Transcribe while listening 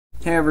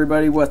Hey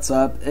everybody, what's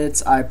up?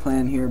 It's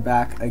iPlan here,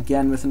 back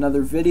again with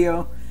another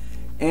video,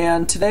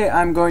 and today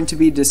I'm going to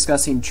be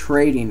discussing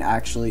trading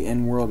actually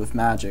in World of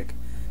Magic.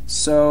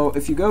 So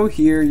if you go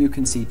here, you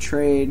can see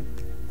trade.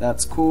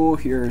 That's cool.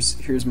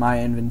 Here's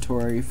my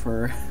inventory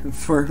for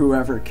for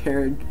whoever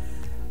cared.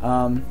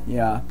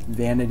 Yeah,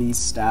 vanity,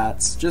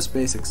 stats, just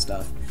basic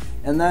stuff.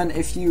 And then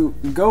if you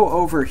go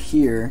over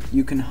here,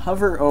 you can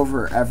hover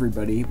over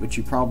everybody, which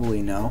you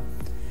probably know.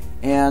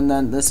 And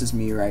then this is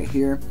me right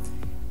here.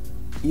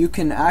 You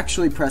can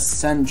actually press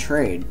send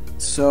trade.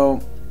 So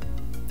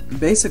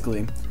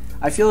basically,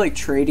 I feel like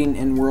trading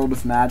in World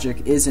of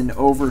Magic is an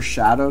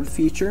overshadowed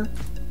feature.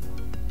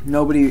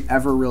 Nobody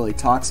ever really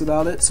talks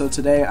about it, so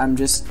today I'm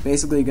just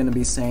basically going to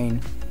be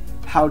saying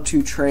how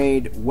to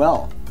trade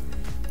well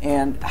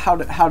and how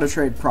to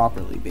trade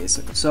properly,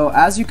 basically. So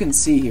as you can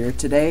see here,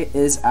 today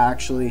is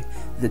actually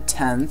the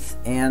 10th,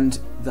 and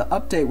the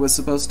update was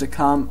supposed to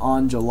come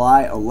on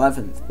July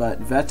 11th, but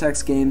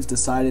Vetex Games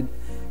decided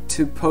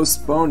to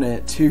postpone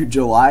it to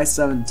July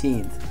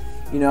 17th.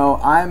 You know,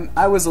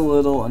 I was a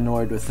little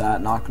annoyed with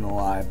that, not gonna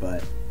lie,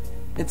 but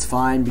it's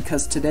fine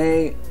because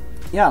today,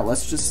 yeah,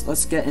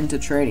 let's get into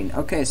trading.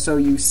 Okay, so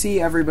you see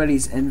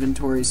everybody's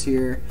inventories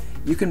here.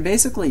 You can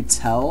basically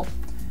tell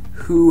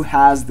who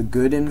has the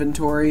good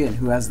inventory and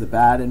who has the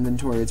bad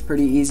inventory. It's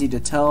pretty easy to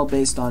tell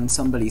based on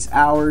somebody's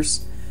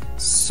hours.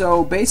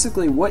 So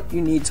basically what you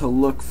need to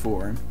look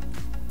for,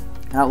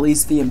 at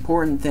least the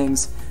important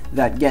things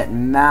that get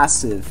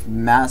massive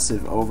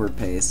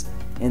overpays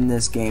in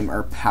this game,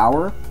 are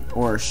power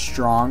or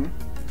strong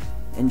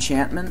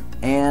enchantment,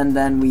 and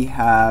then we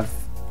have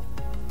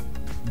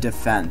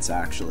defense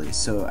actually.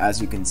 So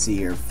as you can see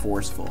here,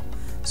 forceful.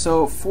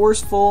 So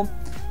forceful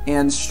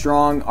and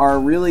strong are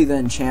really the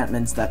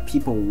enchantments that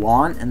people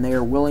want, and they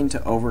are willing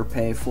to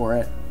overpay for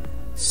it.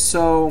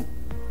 So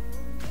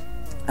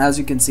as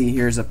you can see,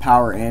 here's a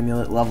power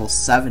amulet level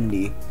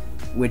 70,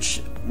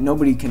 which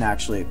nobody can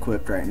actually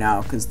equip right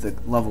now because the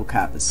level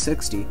cap is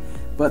 60,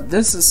 but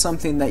this is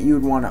something that you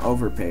would want to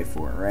overpay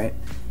for, right?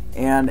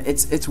 And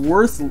it's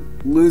worth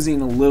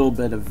losing a little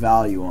bit of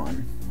value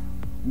on,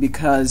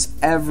 because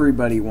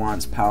everybody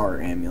wants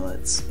power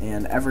amulets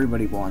and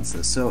everybody wants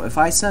this. So if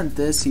I sent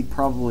this, he'd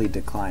probably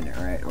decline it,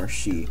 right? Or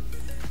she.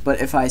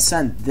 But if I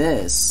sent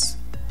this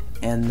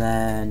and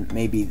then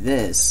maybe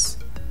this,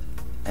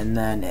 and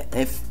then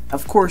if,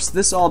 of course,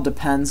 this all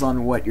depends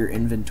on what your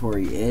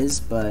inventory is,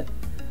 but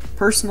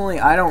personally,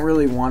 I don't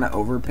really want to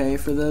overpay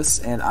for this,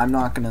 and I'm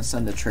not going to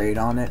send a trade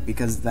on it,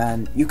 because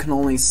then you can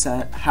only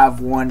have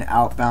one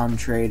outbound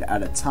trade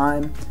at a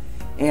time,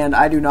 and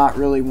I do not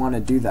really want to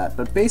do that.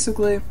 But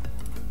basically,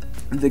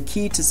 the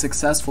key to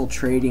successful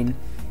trading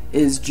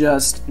is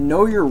just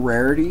know your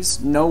rarities,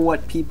 know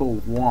what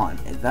people want.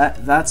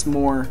 That's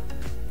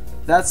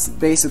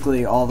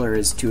basically all there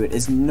is to it,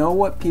 is know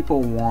what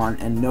people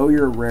want and know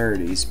your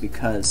rarities,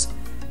 because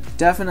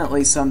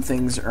definitely some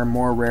things are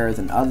more rare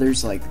than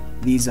others, like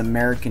these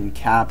American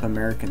cap,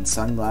 American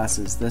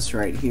sunglasses, this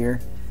right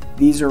here.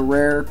 These are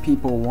rare,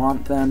 people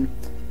want them.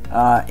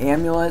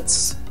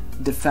 Amulets,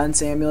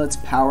 defense amulets,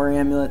 power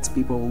amulets,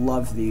 people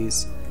love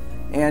these.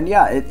 And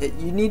yeah,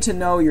 you need to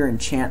know your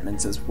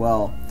enchantments as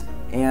well.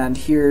 And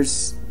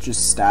here's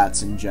just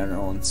stats in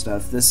general and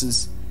stuff. This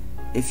is,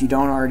 if you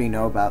don't already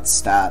know about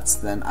stats,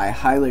 then I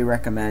highly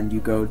recommend you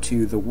go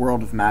to the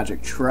World of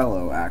Magic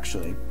Trello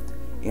actually,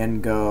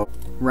 and go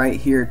right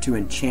here to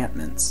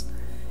enchantments.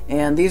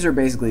 And these are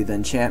basically the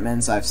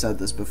enchantments. I've said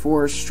this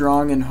before,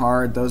 strong and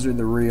hard, those are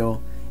the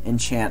real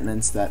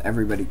enchantments that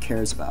everybody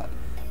cares about.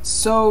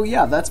 So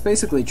yeah, that's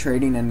basically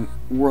trading in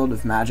World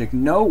of Magic.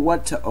 Know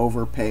what to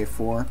overpay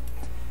for.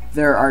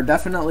 There are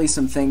definitely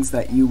some things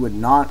that you would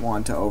not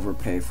want to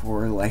overpay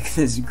for, like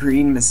this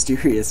green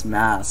mysterious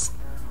mask,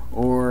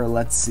 or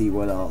let's see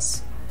what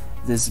else,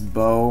 this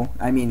bow.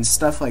 I mean,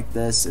 stuff like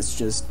this, it's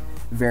just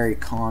very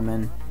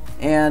common.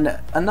 And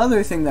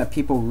another thing that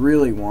people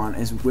really want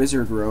is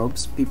wizard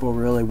robes. People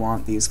really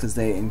want these because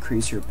they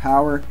increase your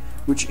power,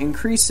 which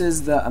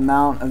increases the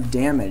amount of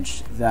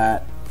damage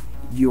that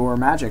your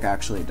magic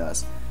actually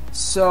does.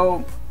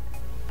 So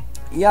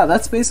yeah,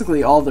 that's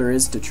basically all there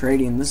is to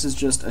trading. This is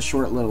just a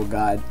short little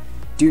guide.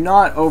 Do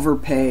not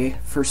overpay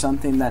for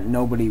something that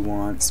nobody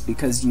wants,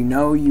 because you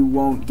know you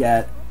won't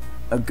get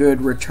a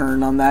good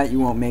return on that. You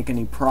won't make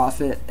any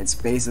profit. It's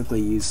basically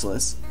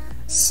useless.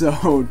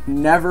 So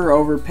never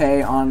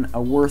overpay on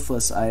a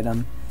worthless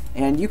item,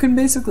 and you can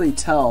basically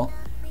tell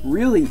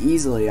really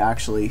easily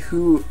actually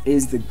who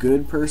is the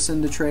good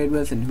person to trade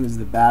with and who's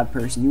the bad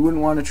person. You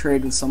wouldn't want to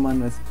trade with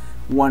someone with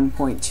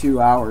 1.2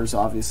 hours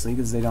obviously,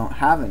 because they don't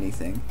have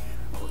anything.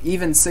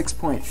 Even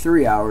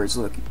 6.3 hours,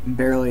 look,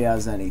 barely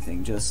has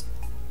anything, just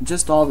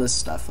all this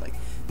stuff. Like,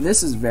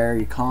 this is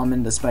very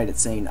common despite it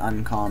saying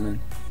uncommon.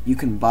 You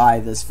can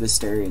buy this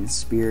Visterian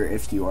spear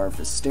if you are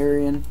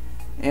Visterian,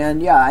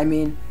 and yeah, I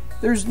mean,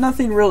 there's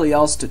nothing really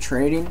else to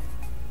trading,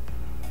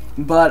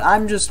 but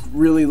I'm just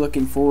really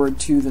looking forward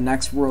to the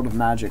next World of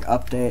Magic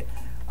update.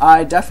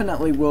 I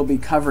definitely will be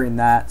covering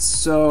that,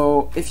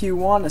 so if you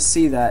want to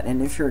see that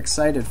and if you're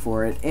excited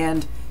for it,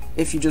 and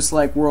if you just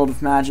like World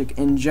of Magic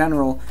in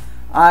general,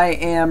 I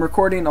am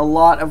recording a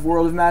lot of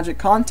World of Magic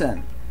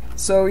content.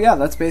 So yeah,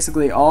 that's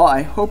basically all.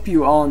 I hope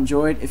you all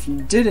enjoyed. If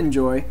you did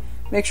enjoy,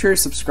 make sure to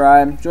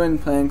subscribe, join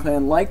the Plan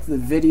Clan, like the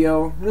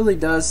video, really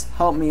does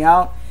help me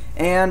out.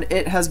 And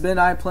it has been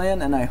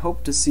iPlan, and I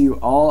hope to see you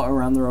all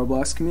around the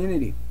Roblox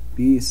community.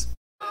 Peace.